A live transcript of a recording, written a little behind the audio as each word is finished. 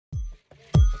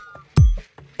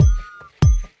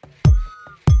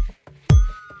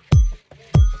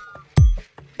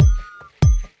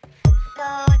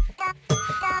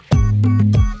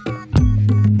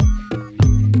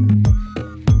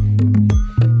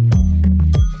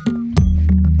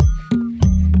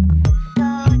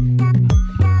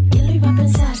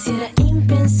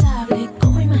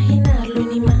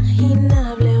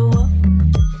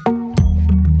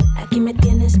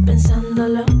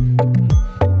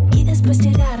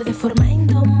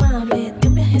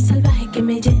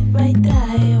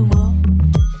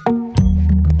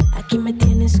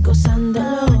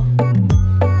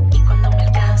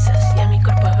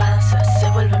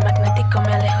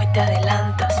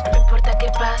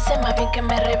pase, más bien que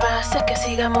me rebase, que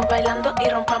sigamos bailando y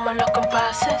rompamos los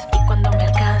compases. Y cuando me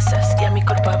alcanzas y a mi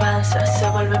cuerpo avanzas, se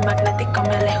vuelve magnético,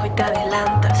 me alejo y te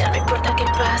adelantas. Ya no importa qué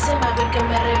pase, más bien que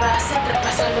me rebase,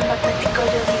 traspasa lo magnético,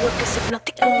 yo digo que es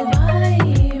hipnótico.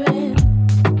 Baby,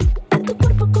 de tu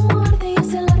cuerpo como arde y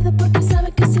es el arde porque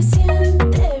sabe que se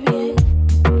siente bien.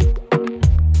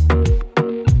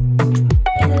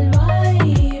 El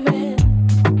baile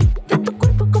de tu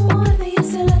cuerpo como arde y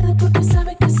es el arde porque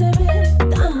sabe que se ve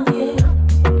tan bien.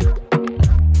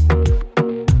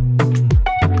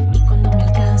 Y cuando me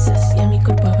alcanzas y a mi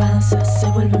cuerpo avanzas, se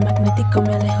vuelve magnético,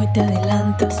 me alejo y te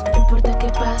adelantas. No importa qué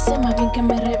pase, más bien que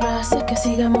me rebase, que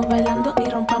sigamos bailando y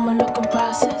rompamos los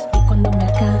compases. Y cuando me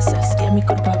alcanzas y a mi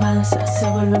cuerpo avanzas, se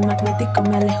vuelve magnético,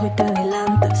 me alejo y te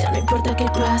adelantas. Ya no importa qué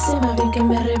pase, más bien que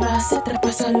me rebase,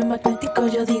 traspasa lo magnético,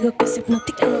 yo digo que es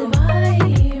hipnótico. El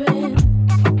baile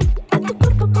de tu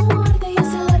cuerpo como arde y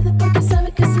es el arde porque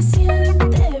sabe que se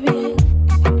siente bien.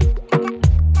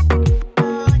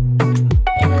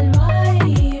 El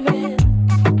baile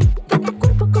de tu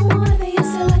cuerpo como arde y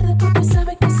es el arde porque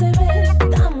sabe que se ve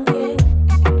tan bien.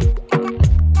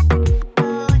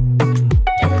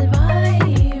 El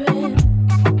baile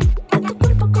de tu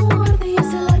cuerpo como arde y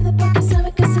es el arde porque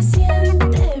sabe que se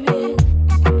siente bien.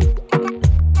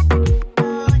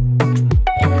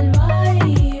 El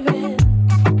baile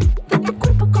de tu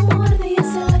cuerpo como arde y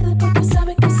es el arde porque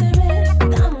sabe que se ve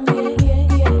tan bien.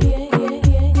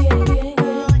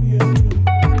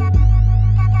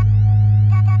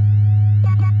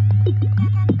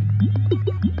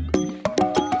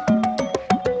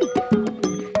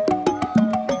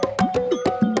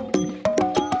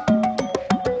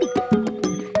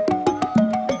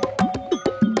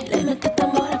 Le mete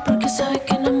tambores porque sabe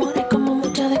que enamora y como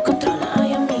mucha descontrola,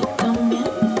 ay a mí también.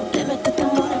 Le mete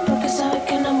tambores porque sabe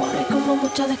que enamora y como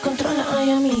mucha descontrola,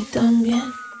 ay a mí también.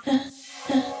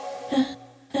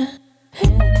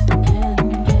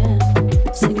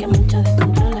 Sé que mucha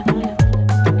descontrola.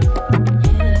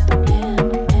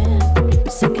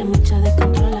 Sé que mucha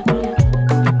descontrola.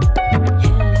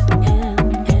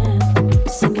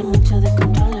 Sé que mucha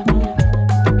descontrola.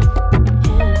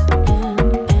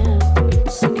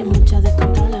 Sé que mucha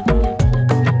descontrola.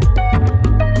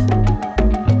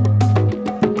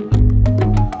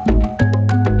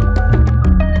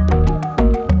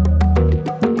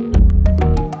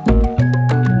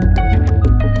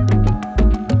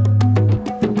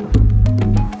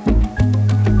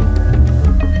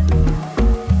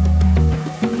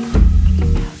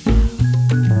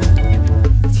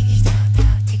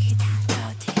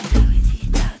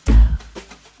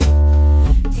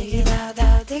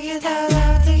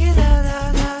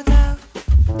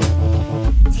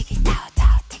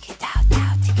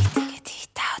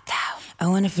 I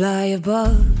wanna fly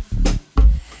above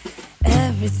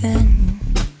everything.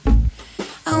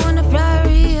 I wanna fly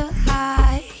real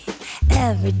high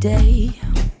every day.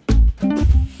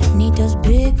 Need those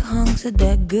big hunks of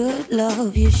that good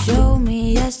love you showed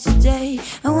me yesterday.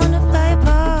 I wanna fly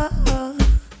above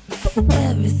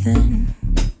everything.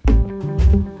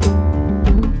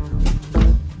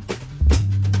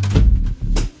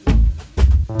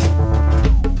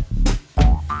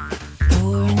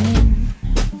 Pouring in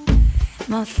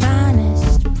my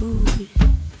finest booze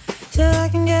so I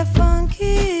can get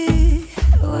funky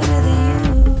with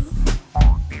you.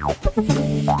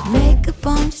 Makeup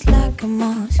on just like a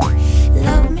mask.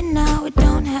 Love me now, we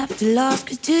don't have to last.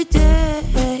 'Cause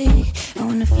today I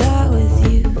wanna fly with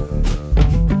you.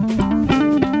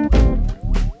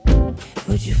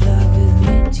 Would you fly with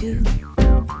me too?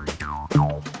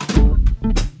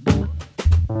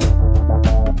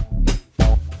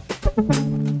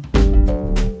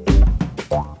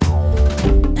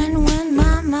 And when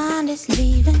my mind is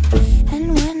leaving, and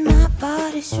when my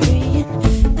body's freeing,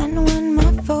 and when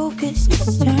my focus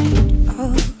is turned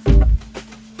off,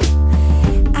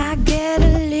 I get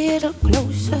a little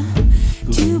closer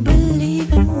to believe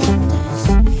in wonders.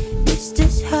 Is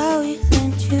this how we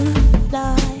learn to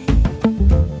fly?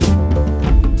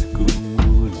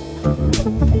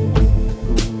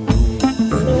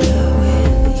 Wanna fly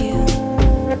with you.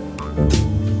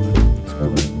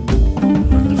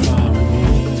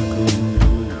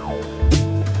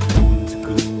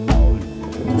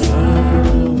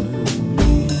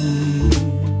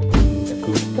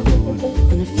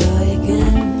 Wanna fly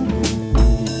again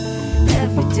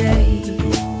every day.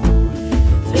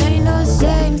 Playing those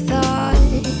same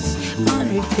thoughts on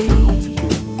repeat.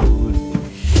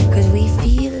 'Cause we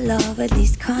feel love, at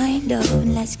least kind of,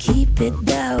 and let's keep it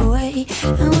that way.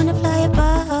 I wanna fly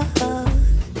above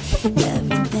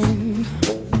everything.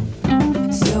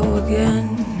 So again,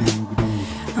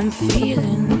 I'm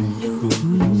feeling loose.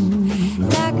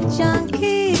 Like a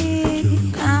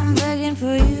junkie, I'm begging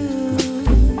for you.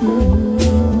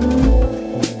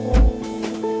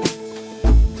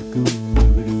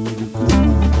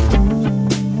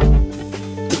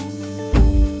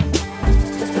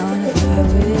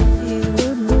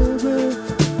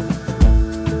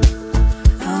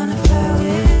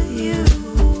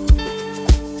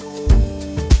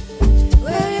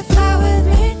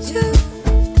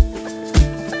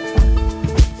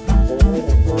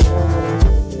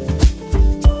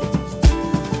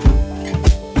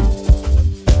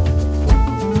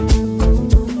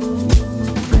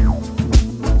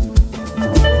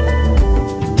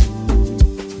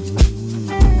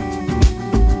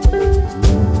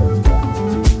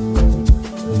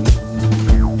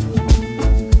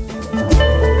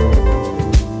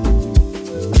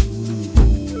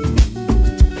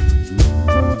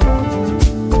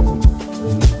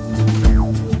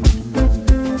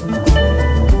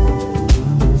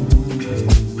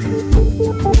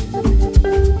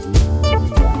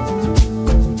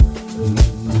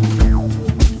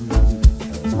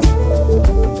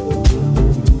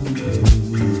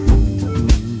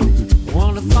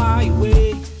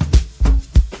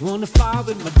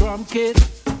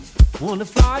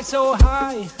 So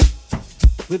high,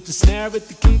 with the snare, with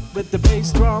the kick, with the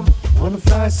bass drum. Wanna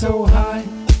fly so high,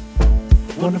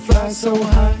 wanna fly so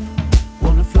high,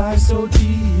 wanna fly so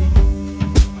deep.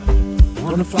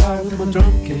 Wanna fly with my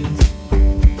drum kit.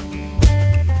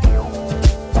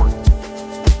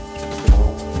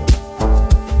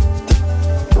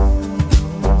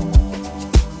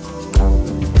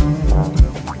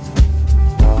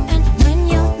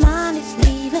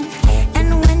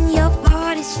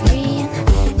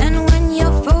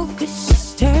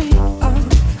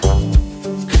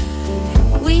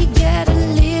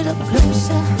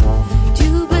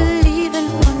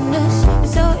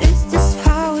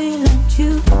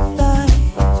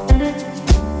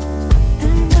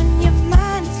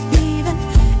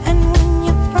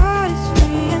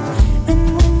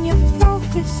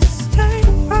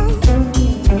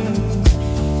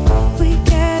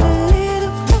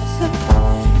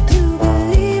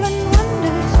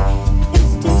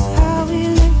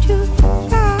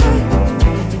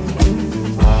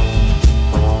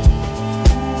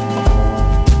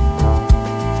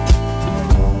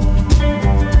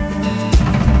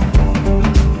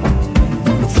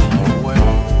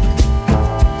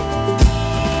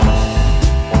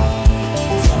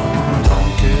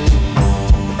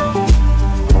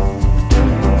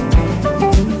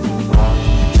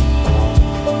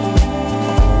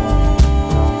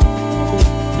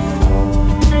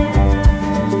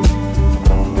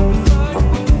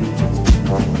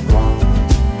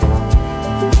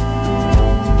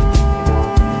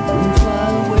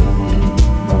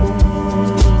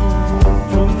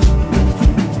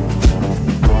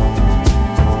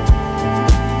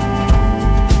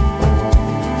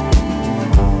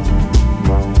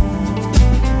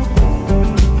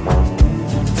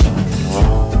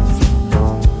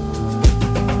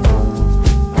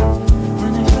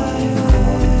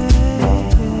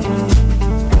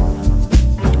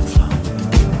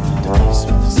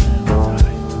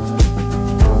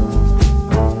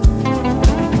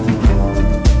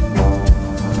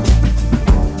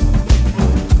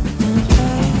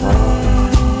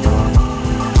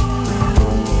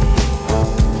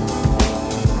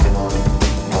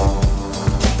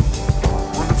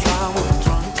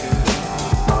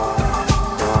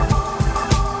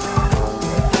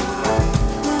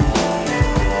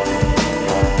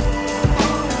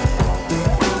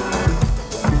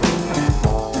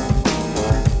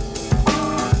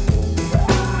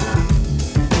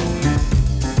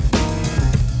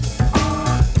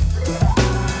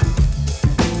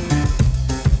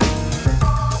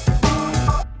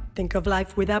 Think of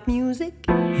life without music,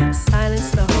 silence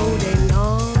the whole day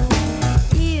long.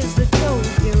 Ears that don't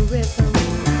hear rhythm,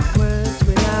 words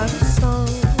without a song.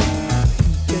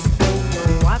 Just don't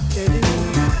know what to do.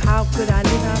 How could I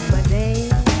live out my day?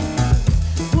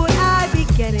 Would I be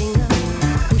getting up,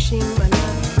 pushing my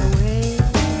life away?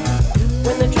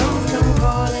 When the drums come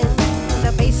calling,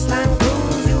 the bass line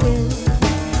pulls you in.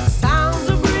 Sounds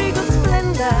of regal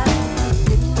splendor,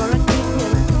 fit for a king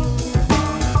and queen.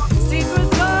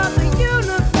 Secrets of the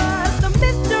universe, the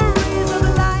mysteries of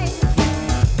life,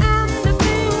 and the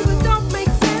things that don't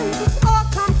make sense all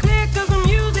come clear 'cause the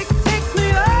music takes me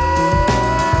up.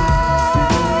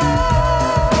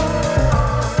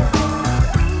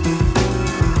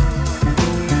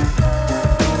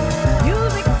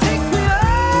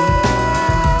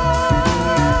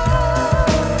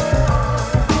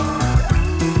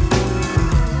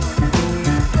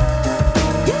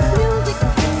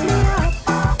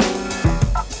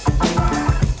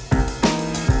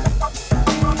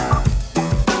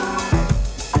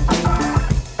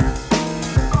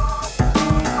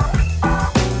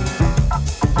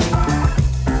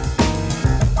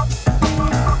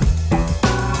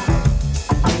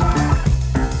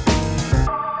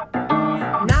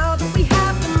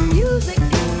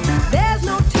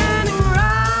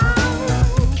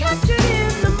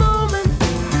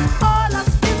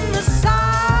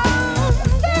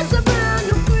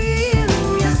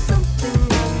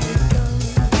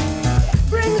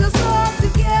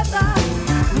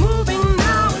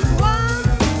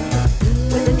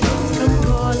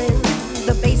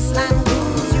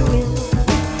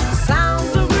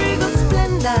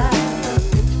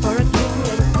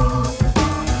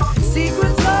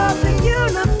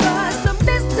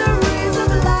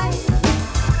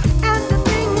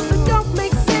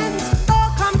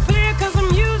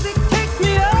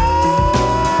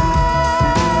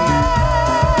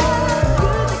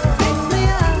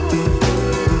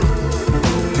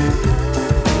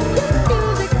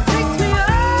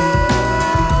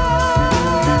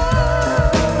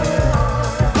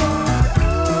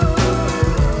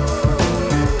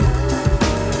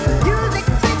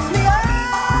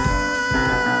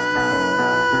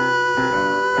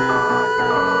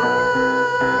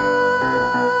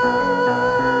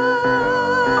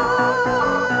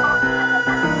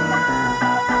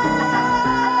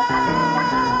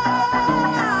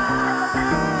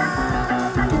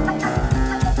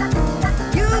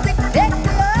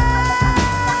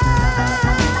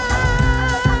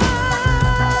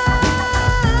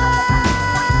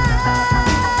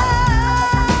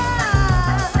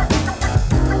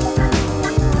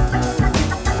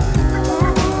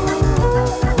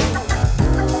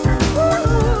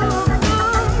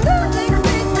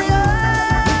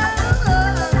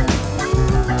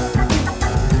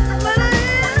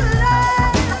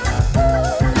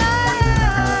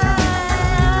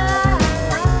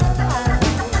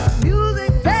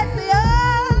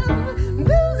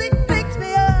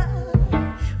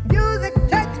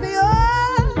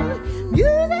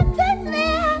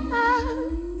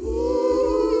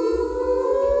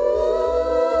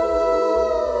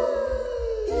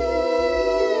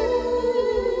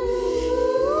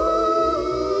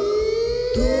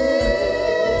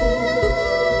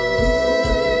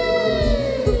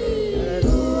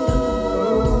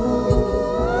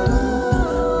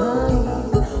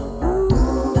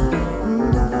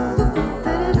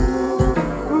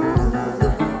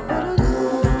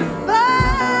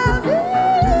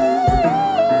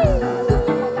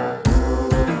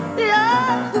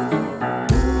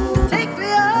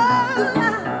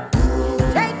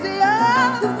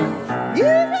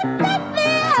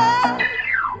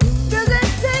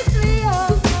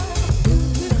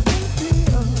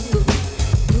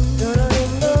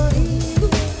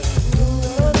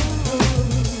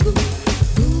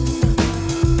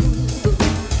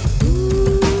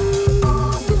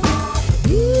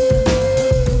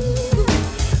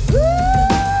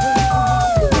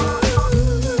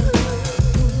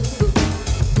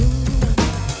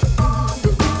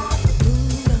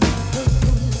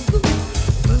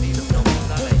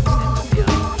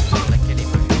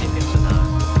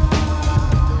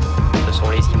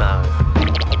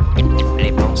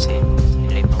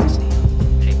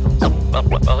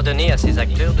 permet à ces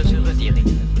acteurs de se retirer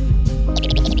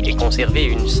et conserver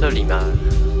une seule image.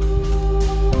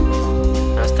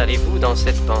 Installez-vous dans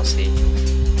cette pensée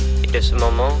et de ce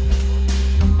moment,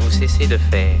 vous cessez de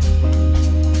faire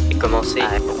et commencez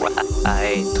à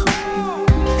être.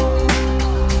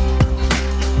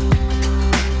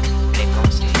 Les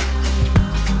pensées.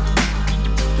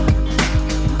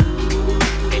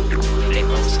 Les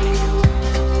pensées.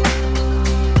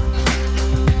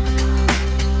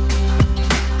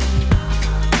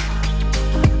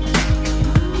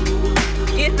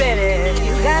 Get ready,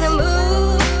 you gotta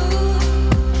move,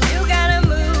 you gotta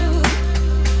move,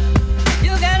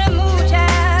 you gotta move,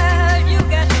 child, you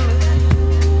got to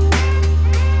move.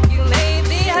 You may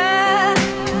be high,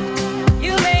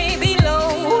 you may be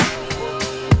low,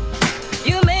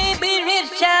 you may be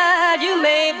rich, child, you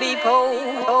may be poor.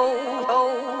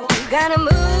 You gotta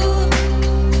move,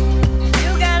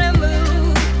 you gotta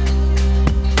move,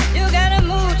 you gotta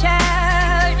move,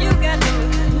 child, you got to move.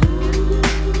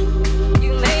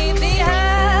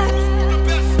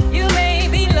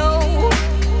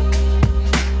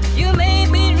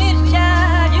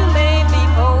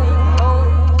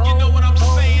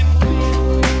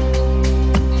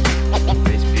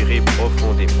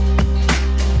 Profondément.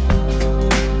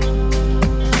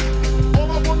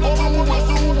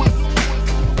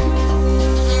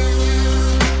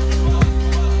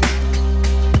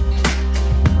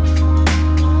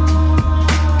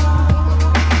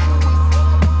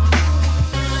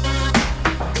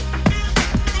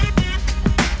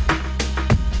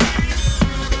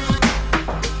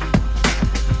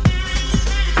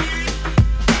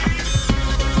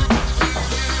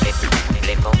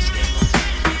 Les pensées.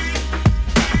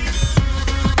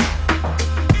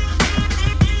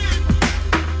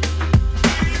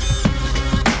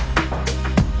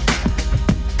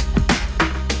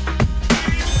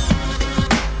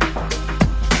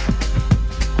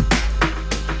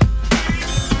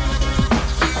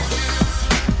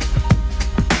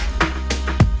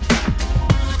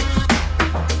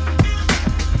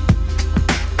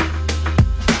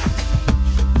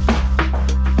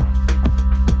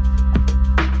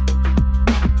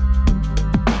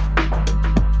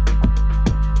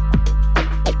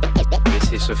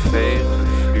 Se faire le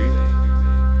flux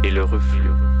et le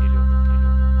reflux.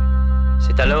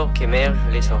 C'est alors qu'émerge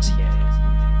l'essentiel,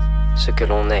 ce que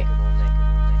l'on est.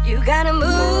 You gotta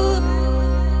move,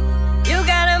 you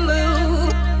gotta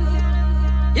move,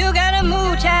 you gotta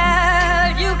move,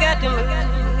 child, you got to move.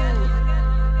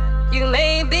 You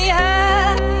may be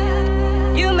high,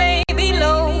 you may be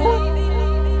low,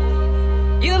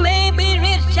 you may be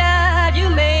rich, child, you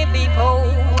may be poor.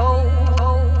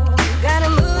 You gotta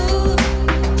move.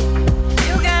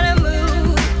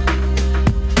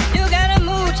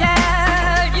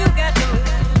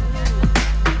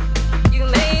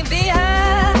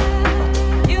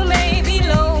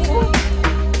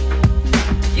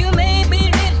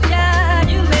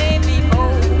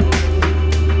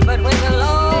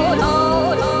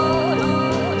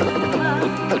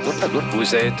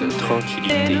 Vous êtes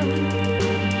tranquillité.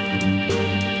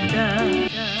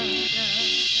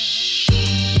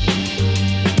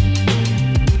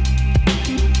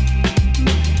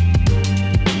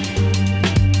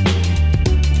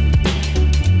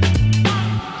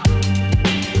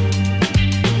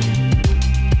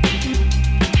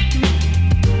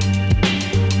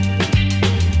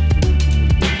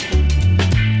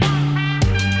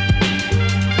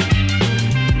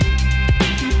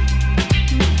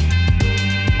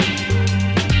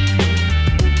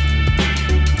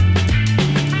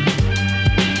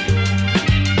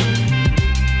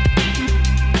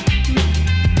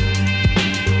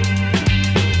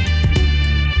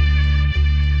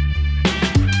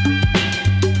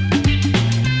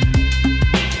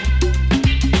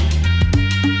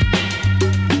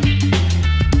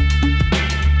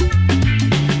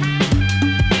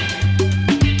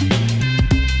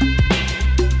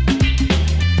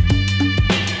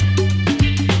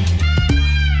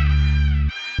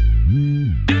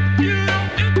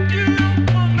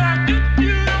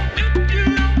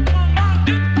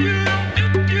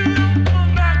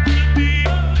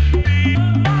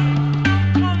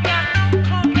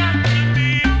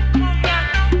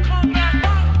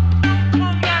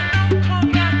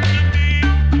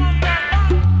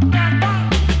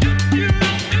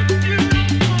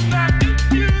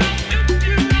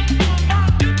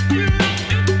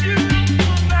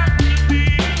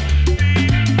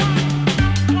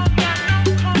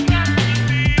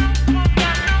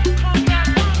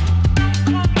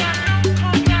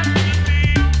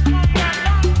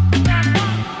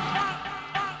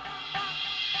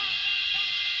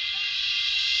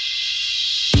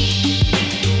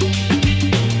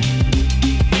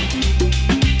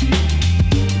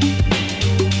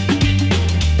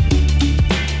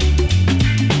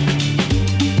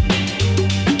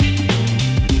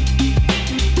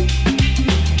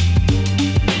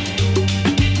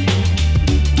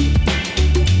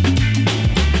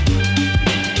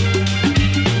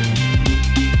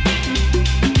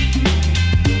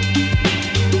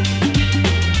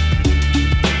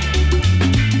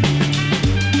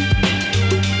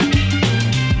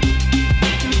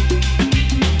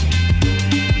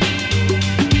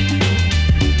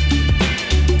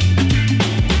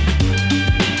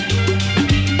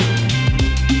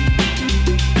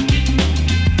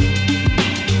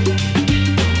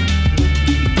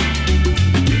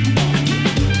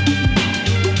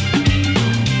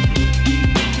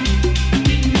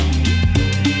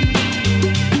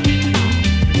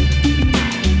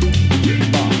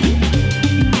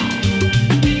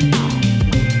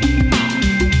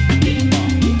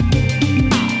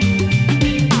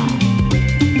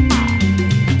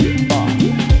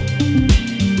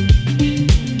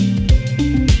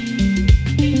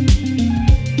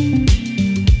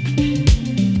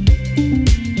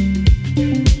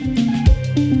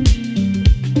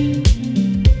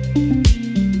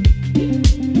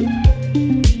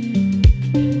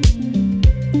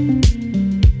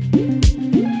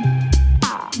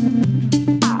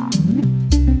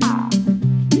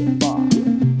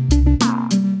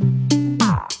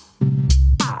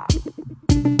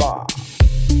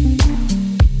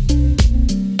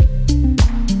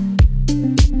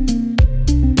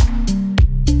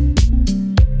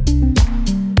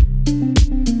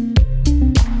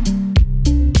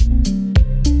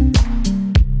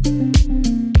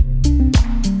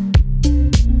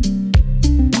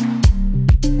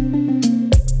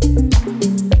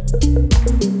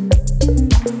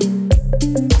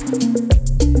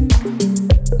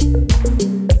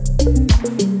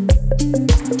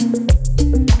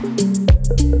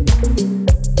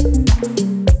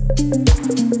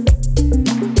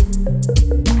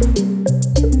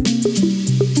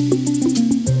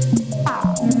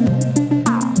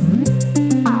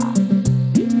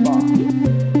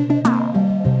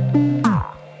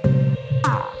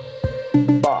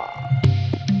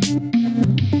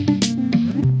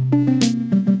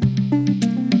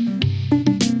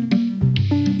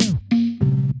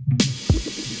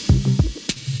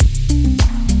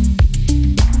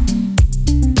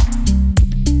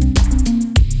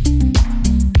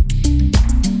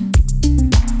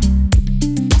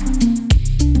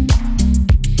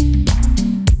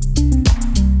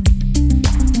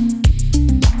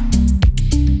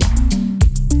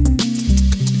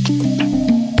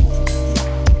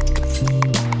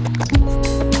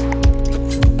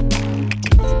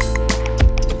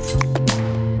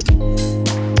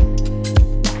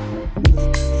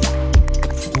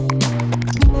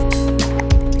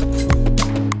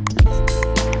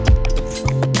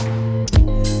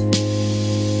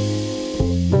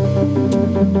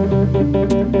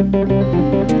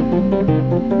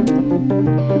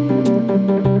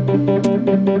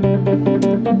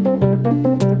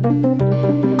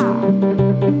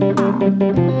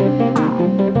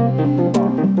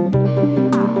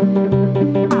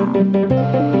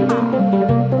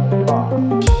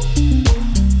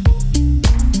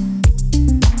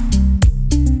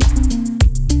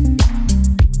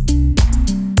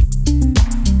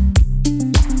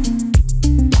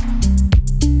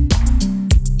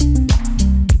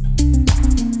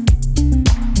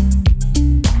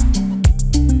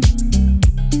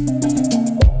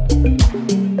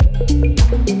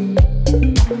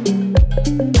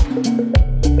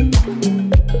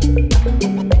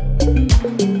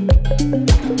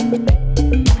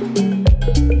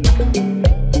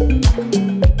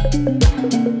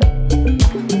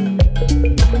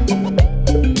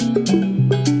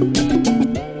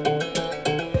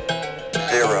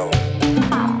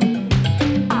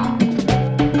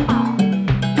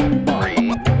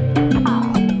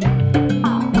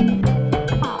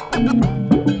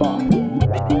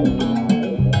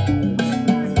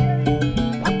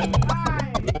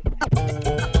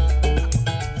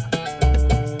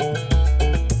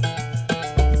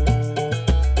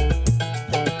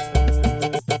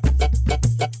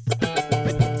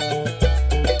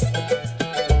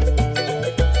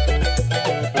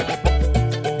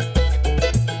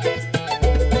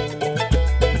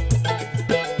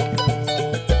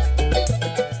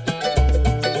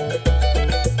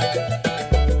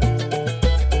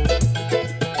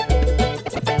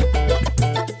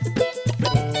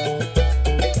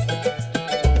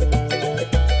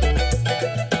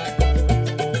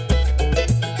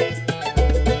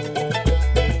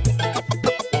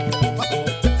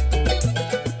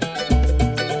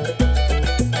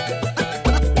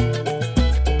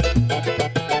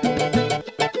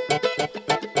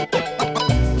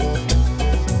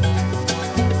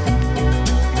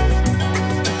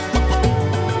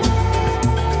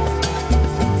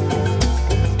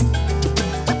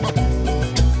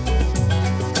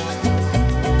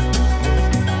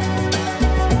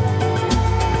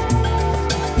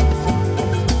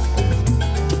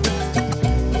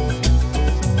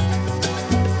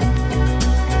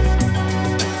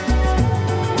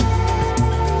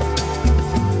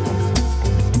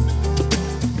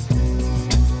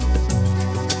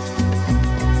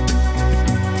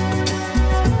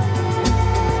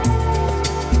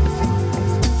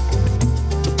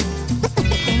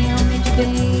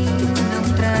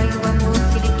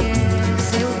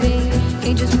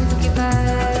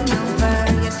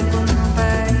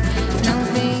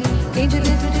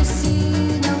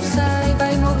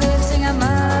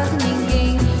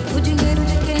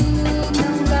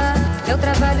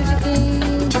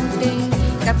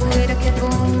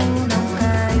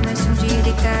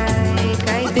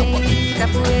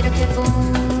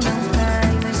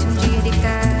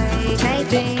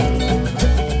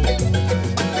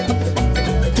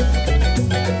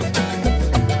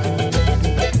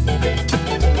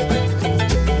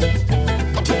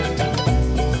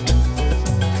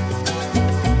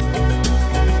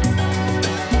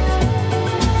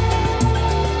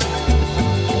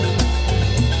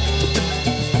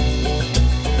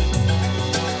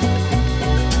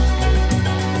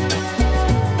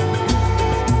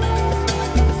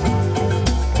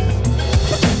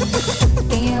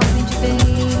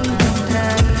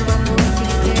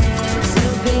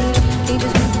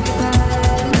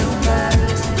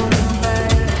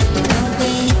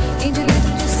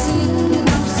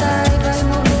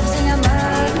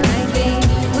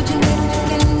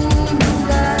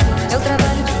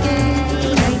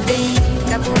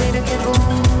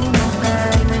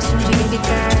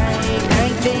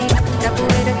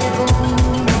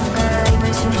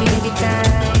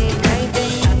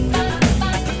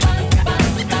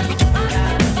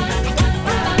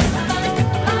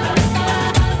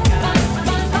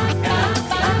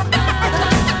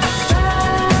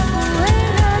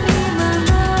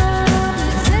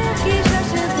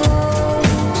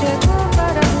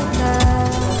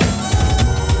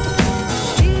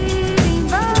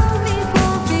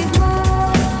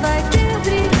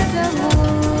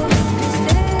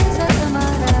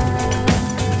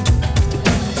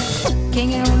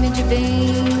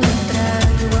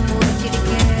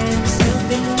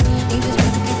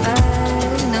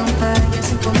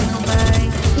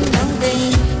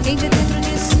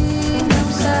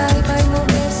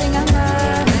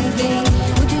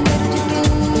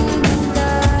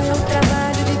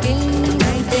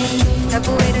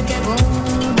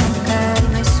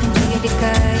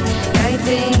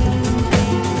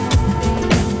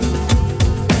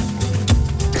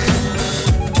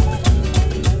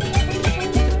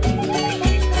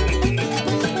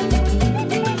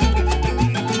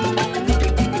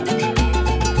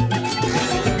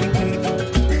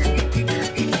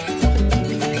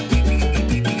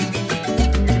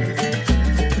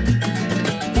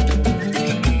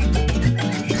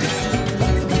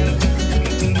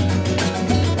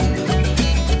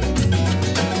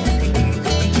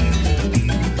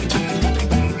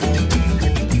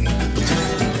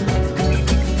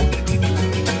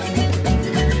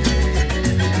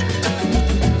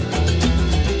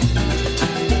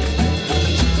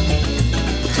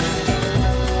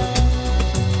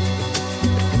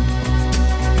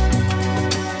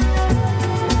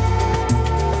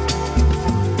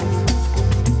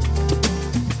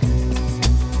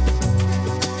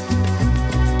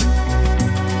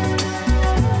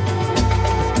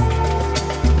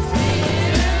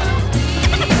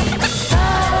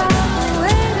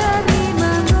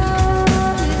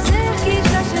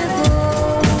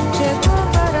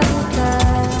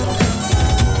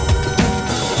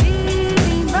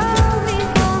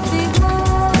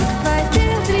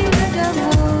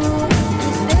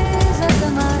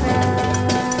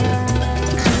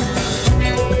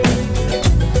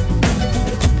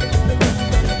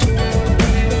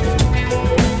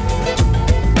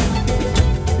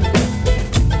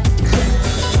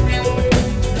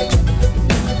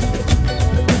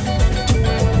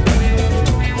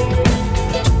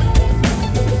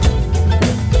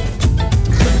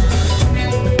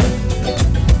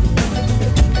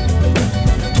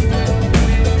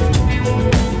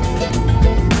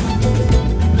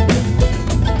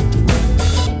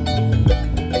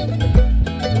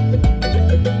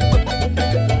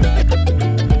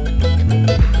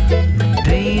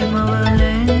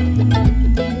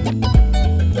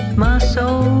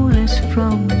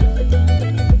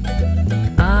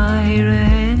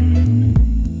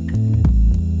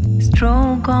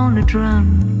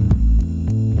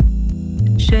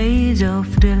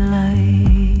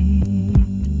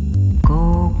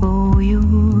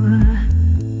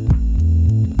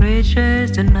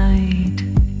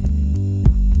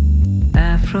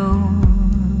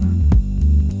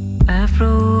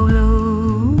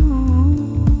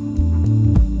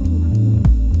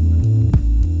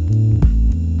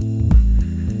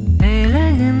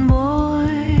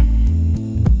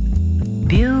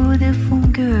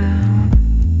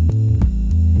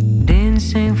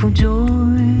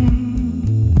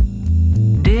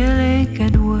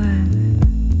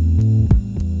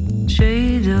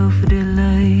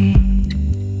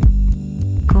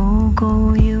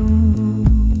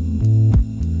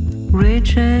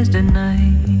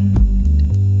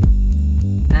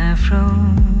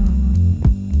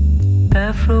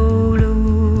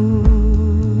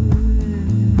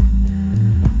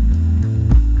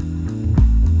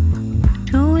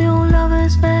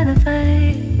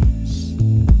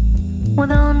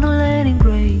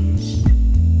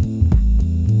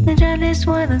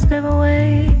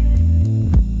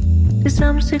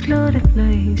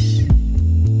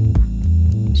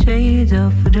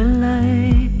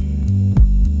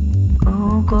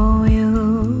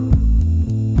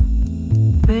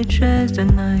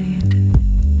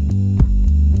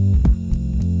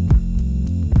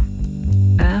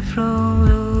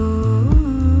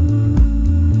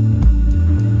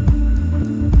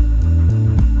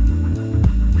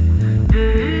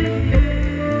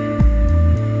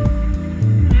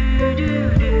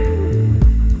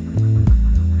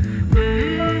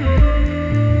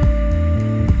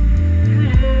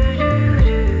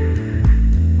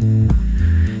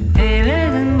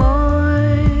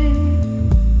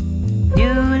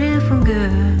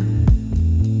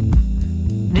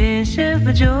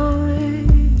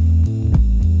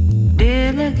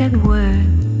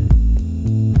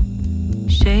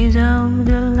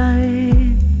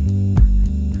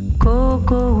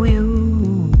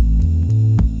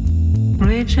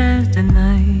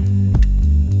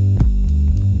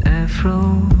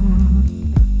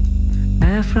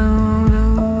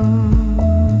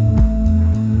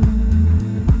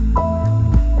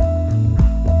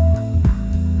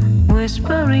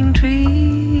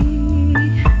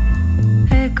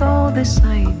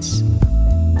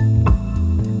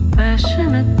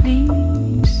 Passionate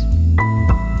leaves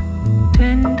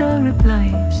find a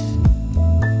replace.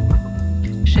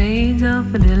 Shades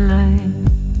of a delight.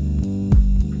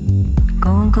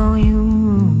 Go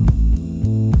you,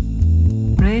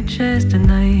 rich as the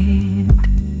night.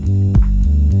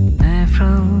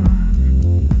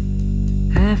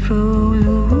 Afro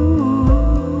you.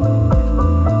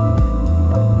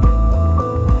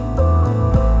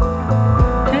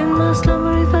 In my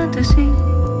slumbery fantasy,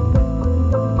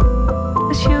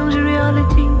 assumes a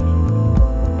reality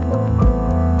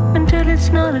until it's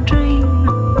not a dream.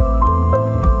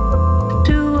 The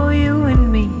two of you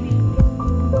and me,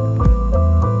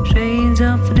 shades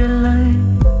of delight.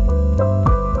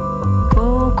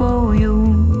 Go you,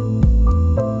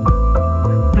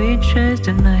 rich as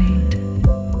the night.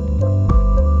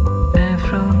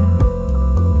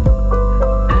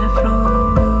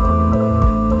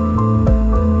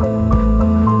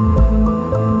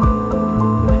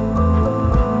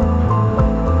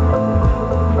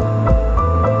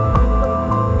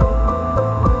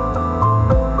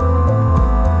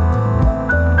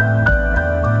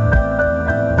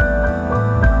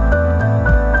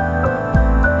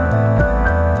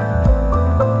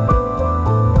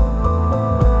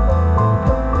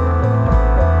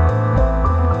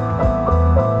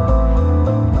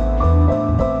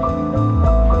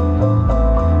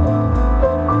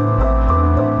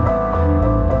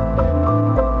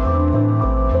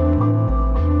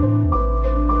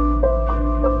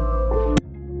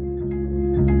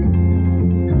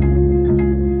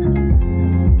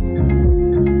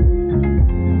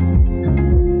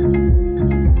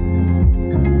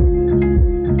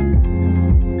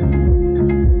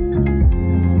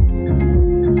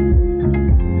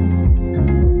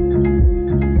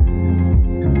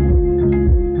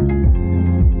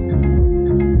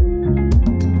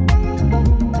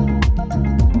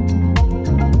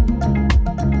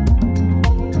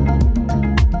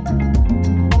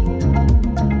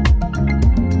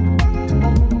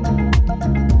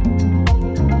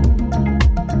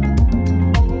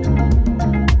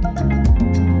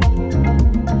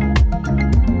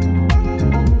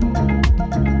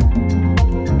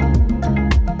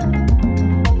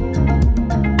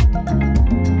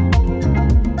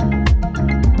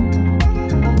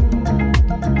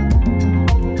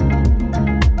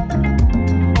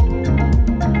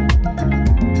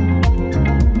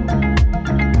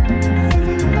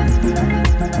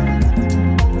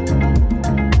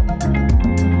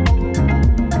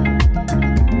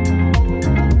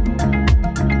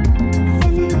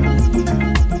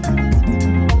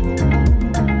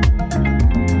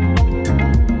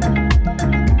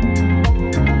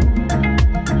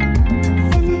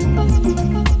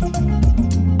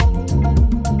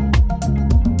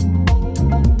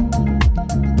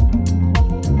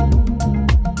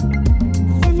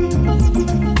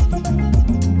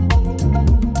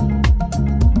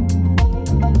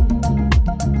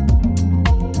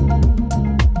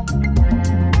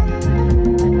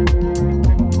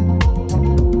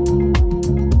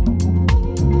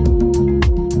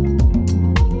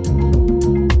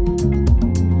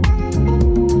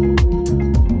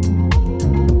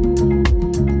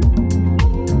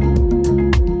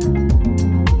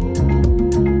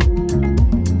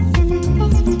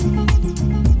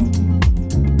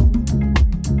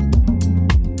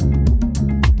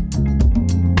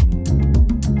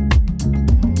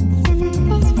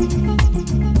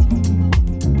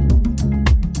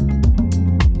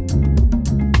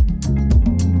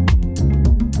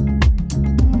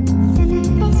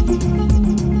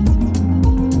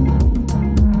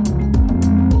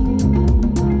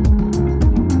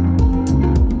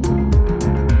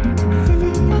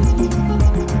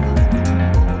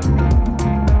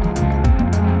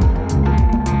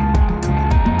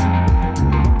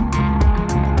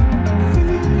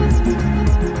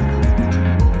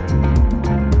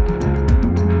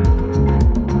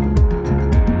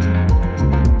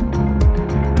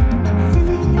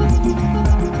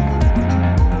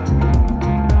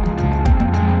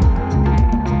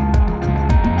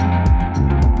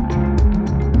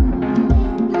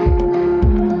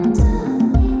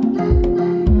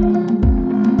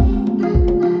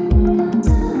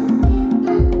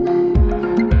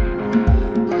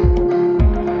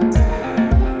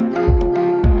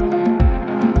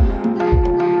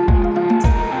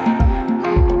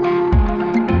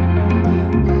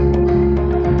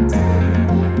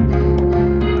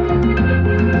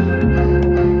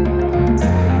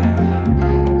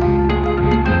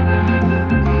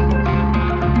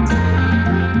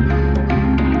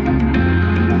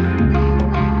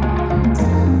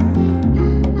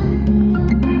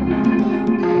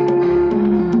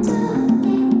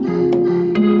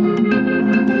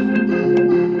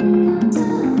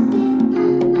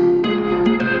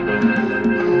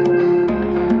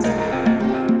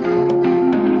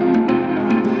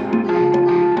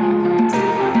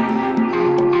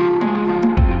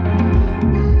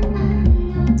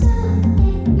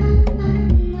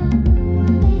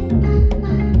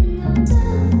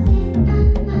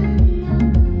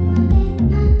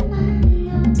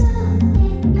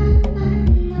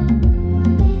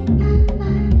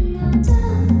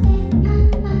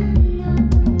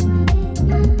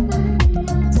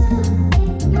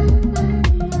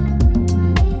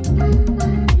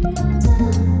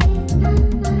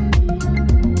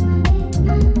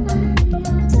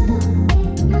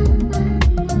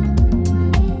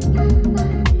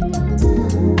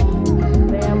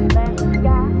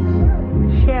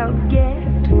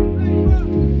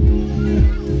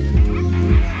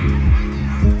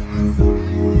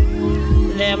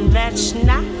 Them that's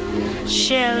not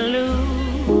shall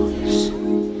lose.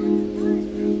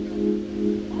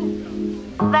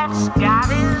 That's got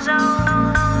his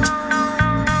own.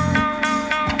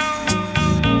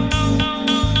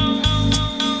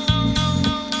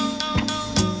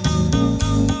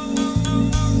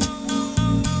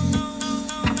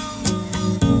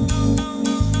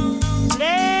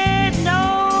 They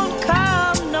don't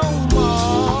come no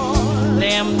more.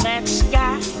 Them that's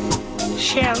got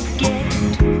shall get.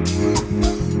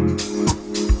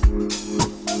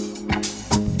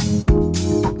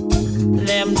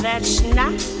 Them that's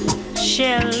not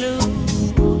shall lose.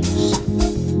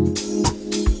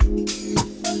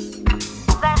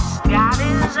 That's got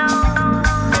his own.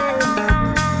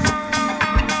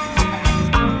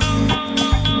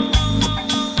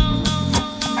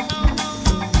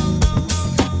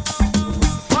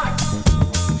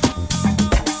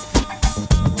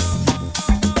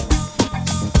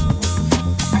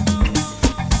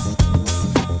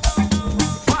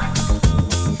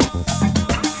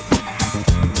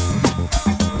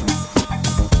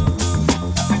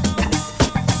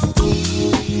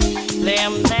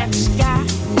 Them that's got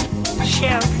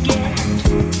shall get.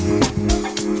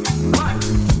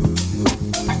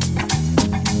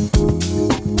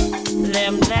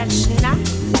 Them that's not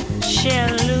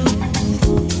shall lose.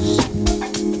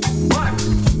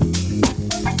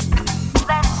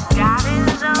 That's got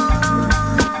his own.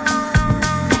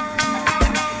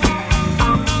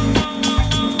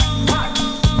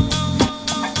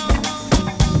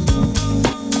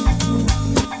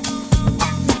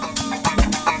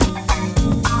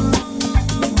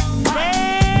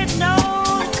 They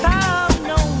don't come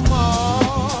no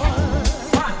more.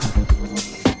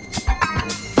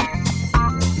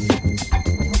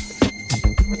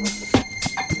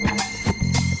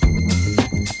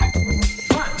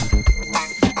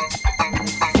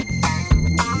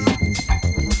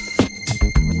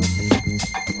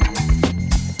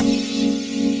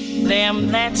 Them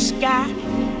that's got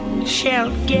shall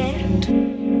get.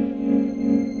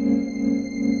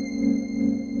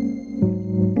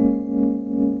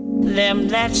 Them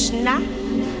that's not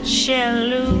shall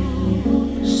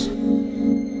lose.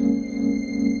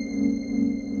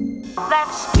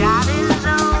 That's got his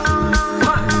own.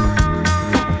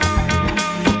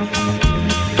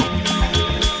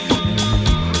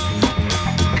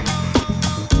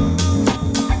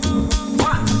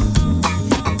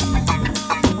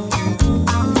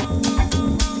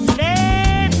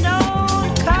 They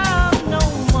don't come no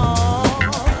more.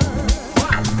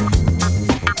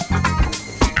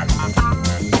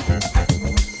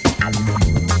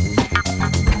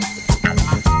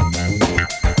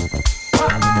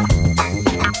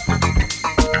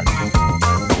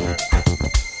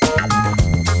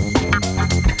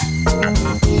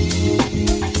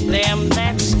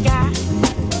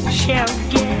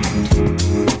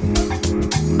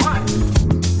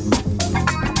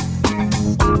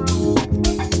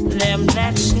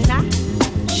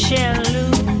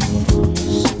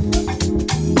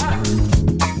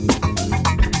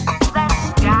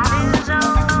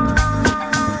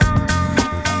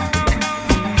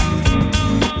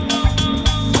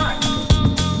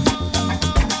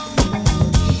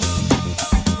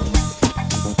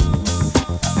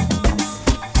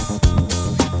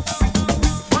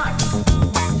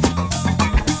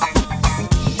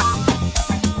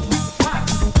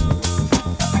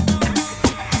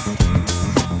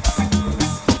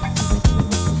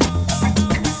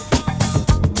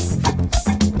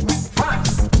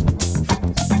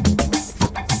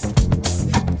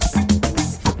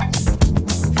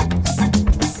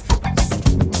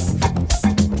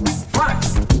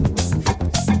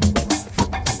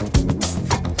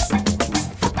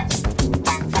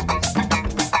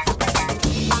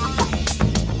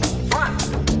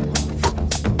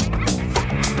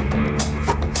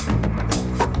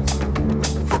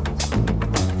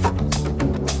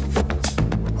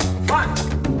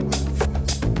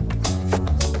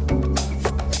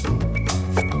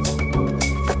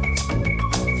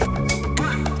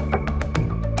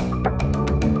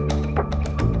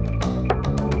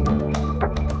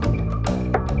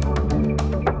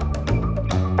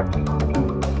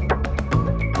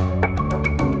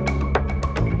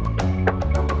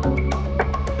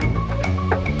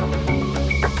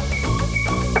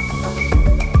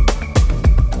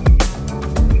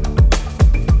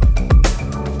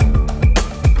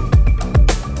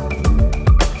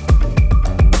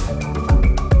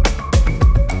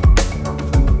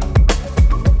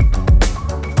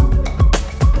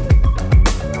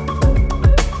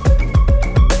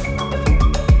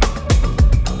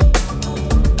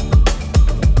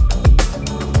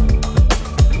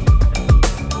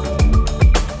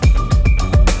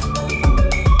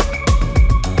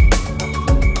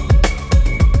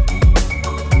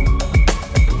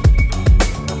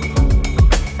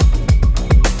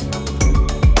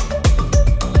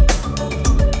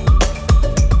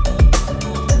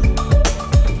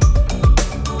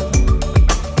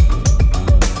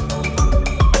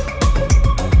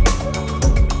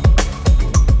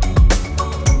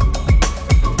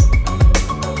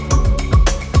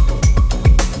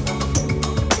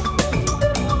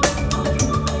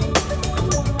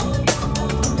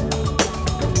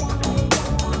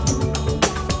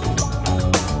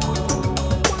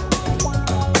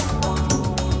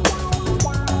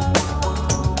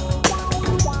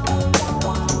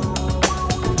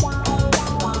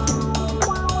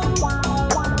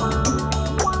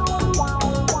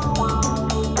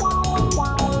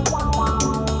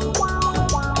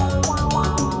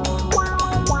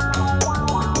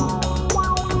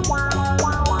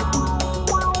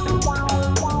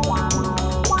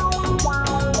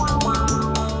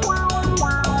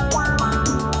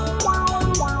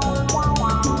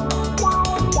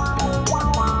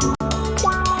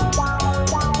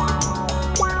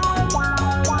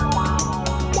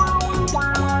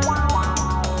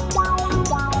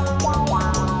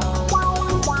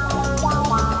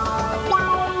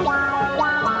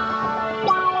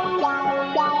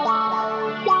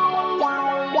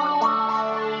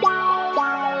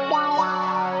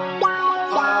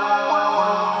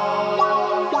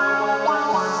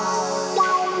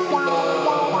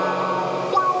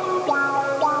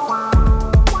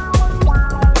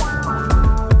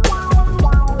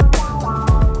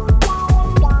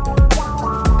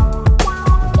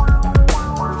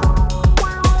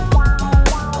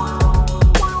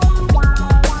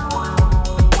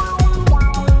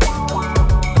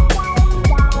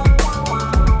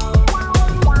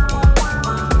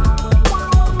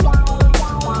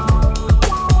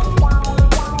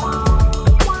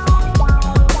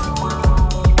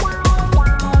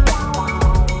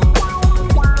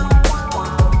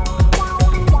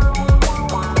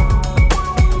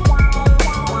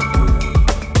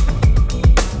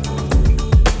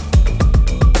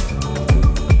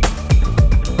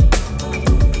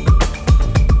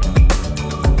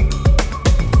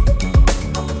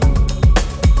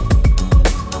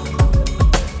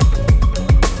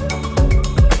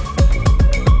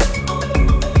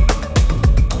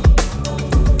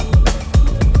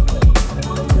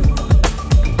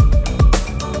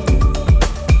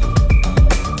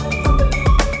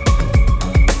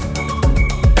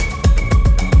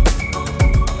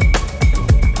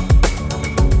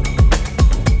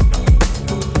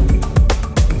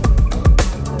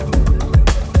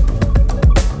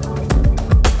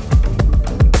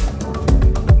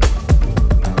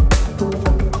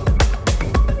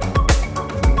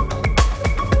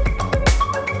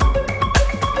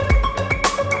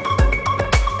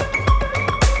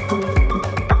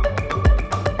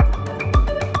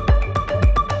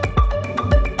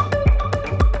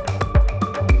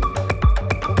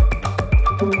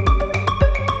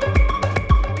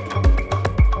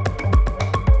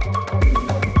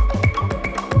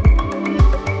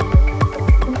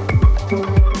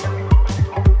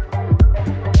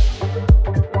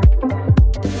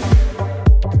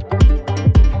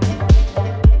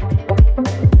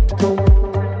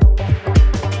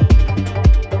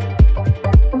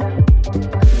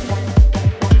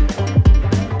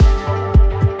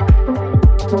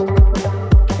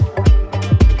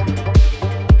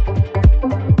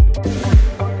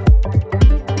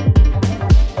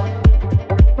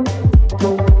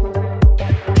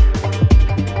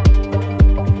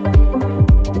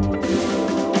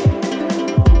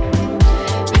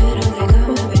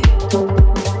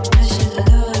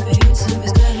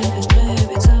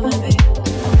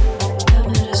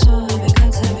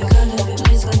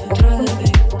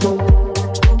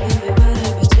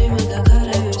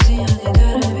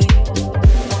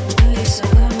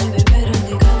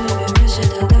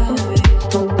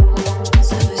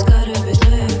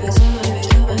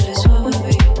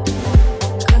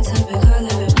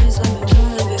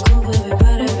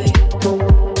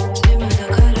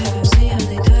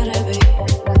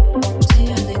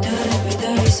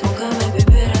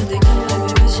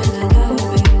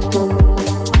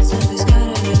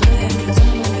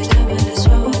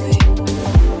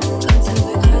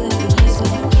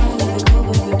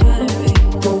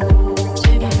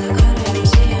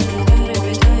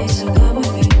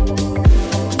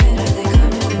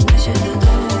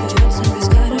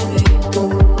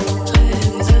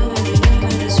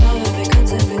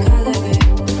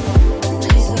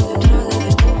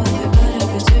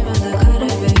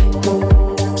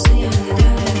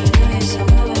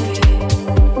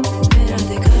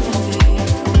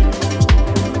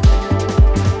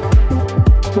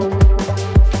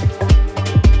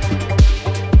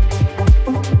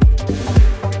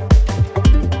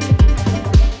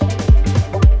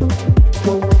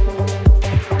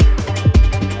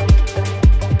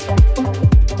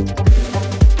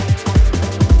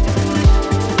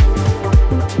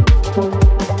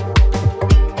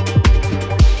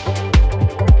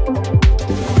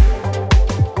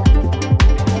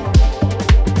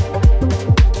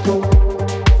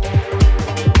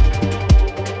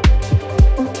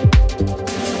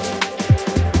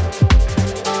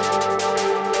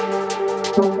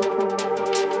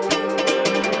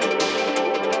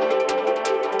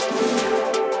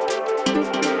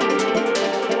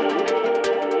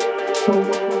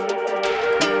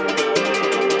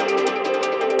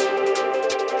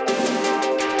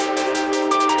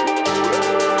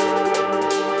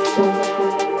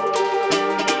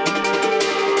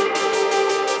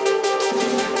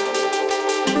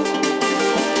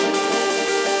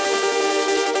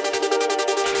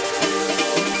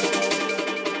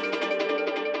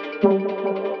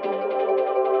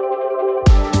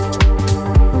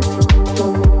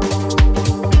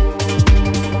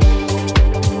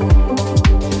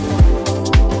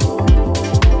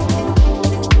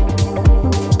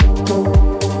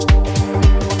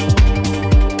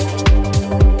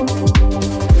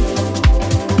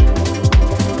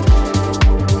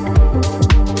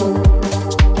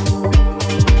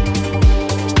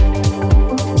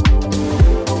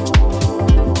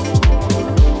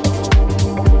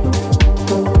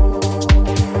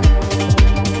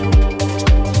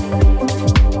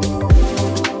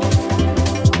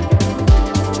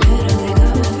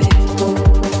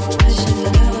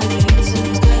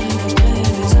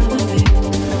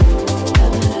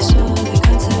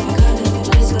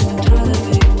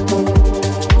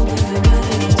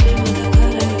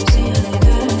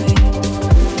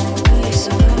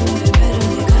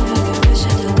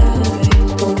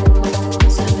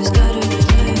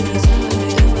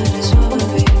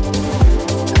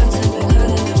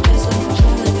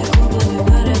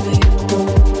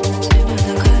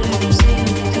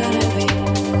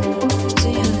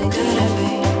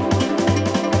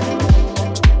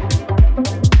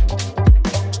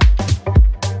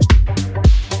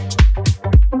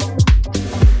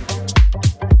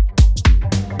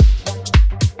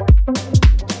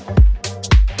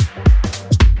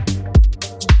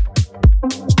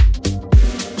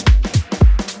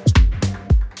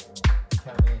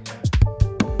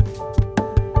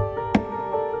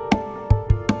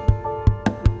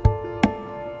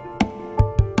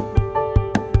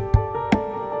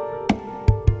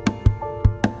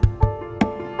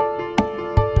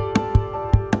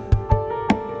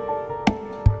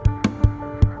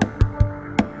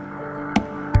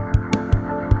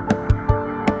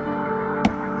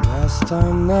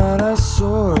 that I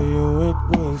saw you, it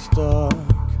was dark.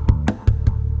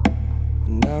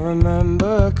 And I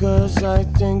remember 'cause I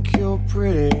think you're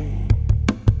pretty.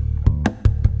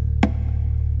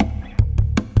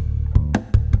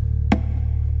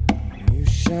 You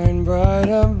shine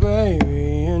brighter,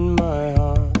 baby, in my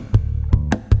heart.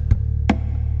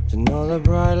 To know the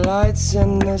bright lights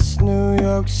in this New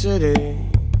York City.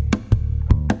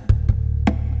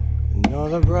 To know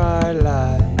the bright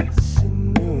lights in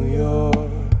New York.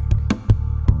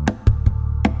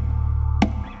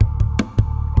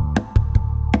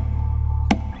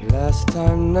 Last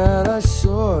time that I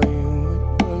saw you,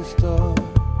 it was dark.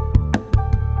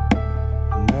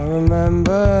 And I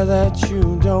remember that you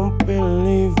don't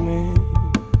believe me.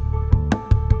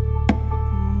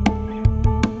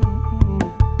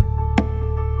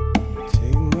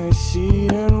 Take my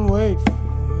seat and wait for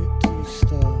it to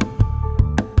start.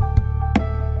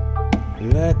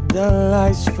 Let the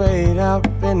lights fade out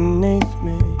beneath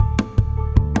me.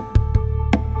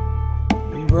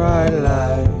 Bright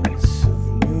lights of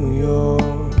New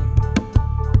York.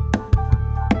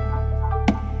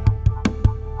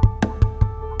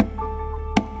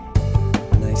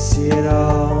 And I see it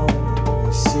all,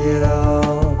 I see it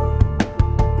all.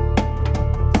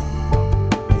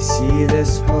 I see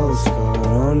this postcard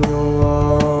on your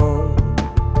wall.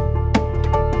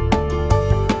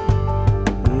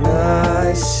 And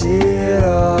I see it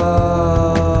all.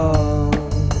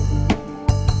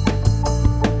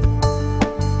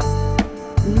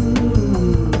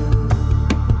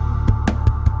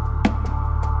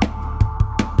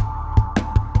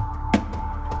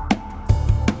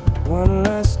 One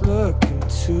last look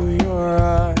into your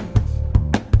eyes.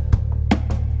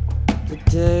 The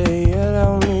day had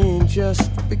only just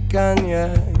begun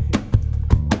yet.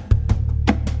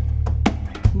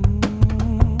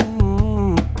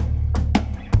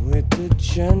 With the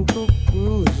gentle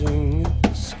bruising of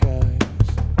the skies.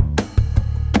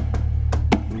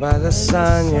 By the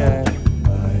sun, yeah,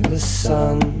 by the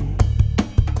sun.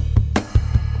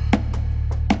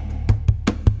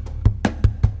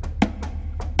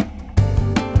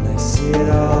 I see it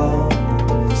all,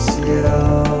 I see it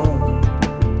all.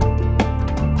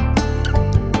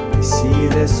 I see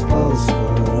this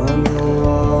postcard on your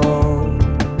wall.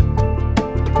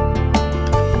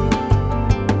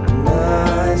 And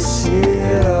I see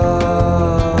it all.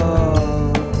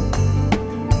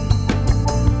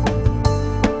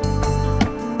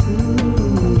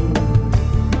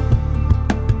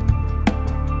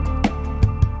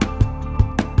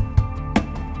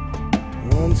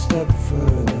 One step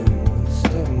further, one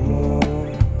step more.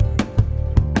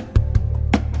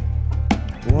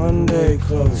 One day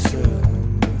closer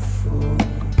than before.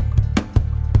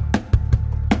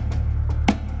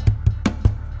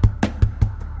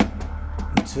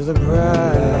 To the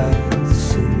bright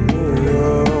lights in New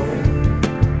York.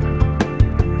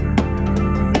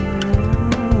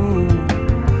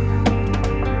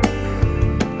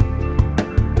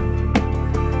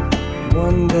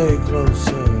 One day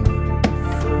closer.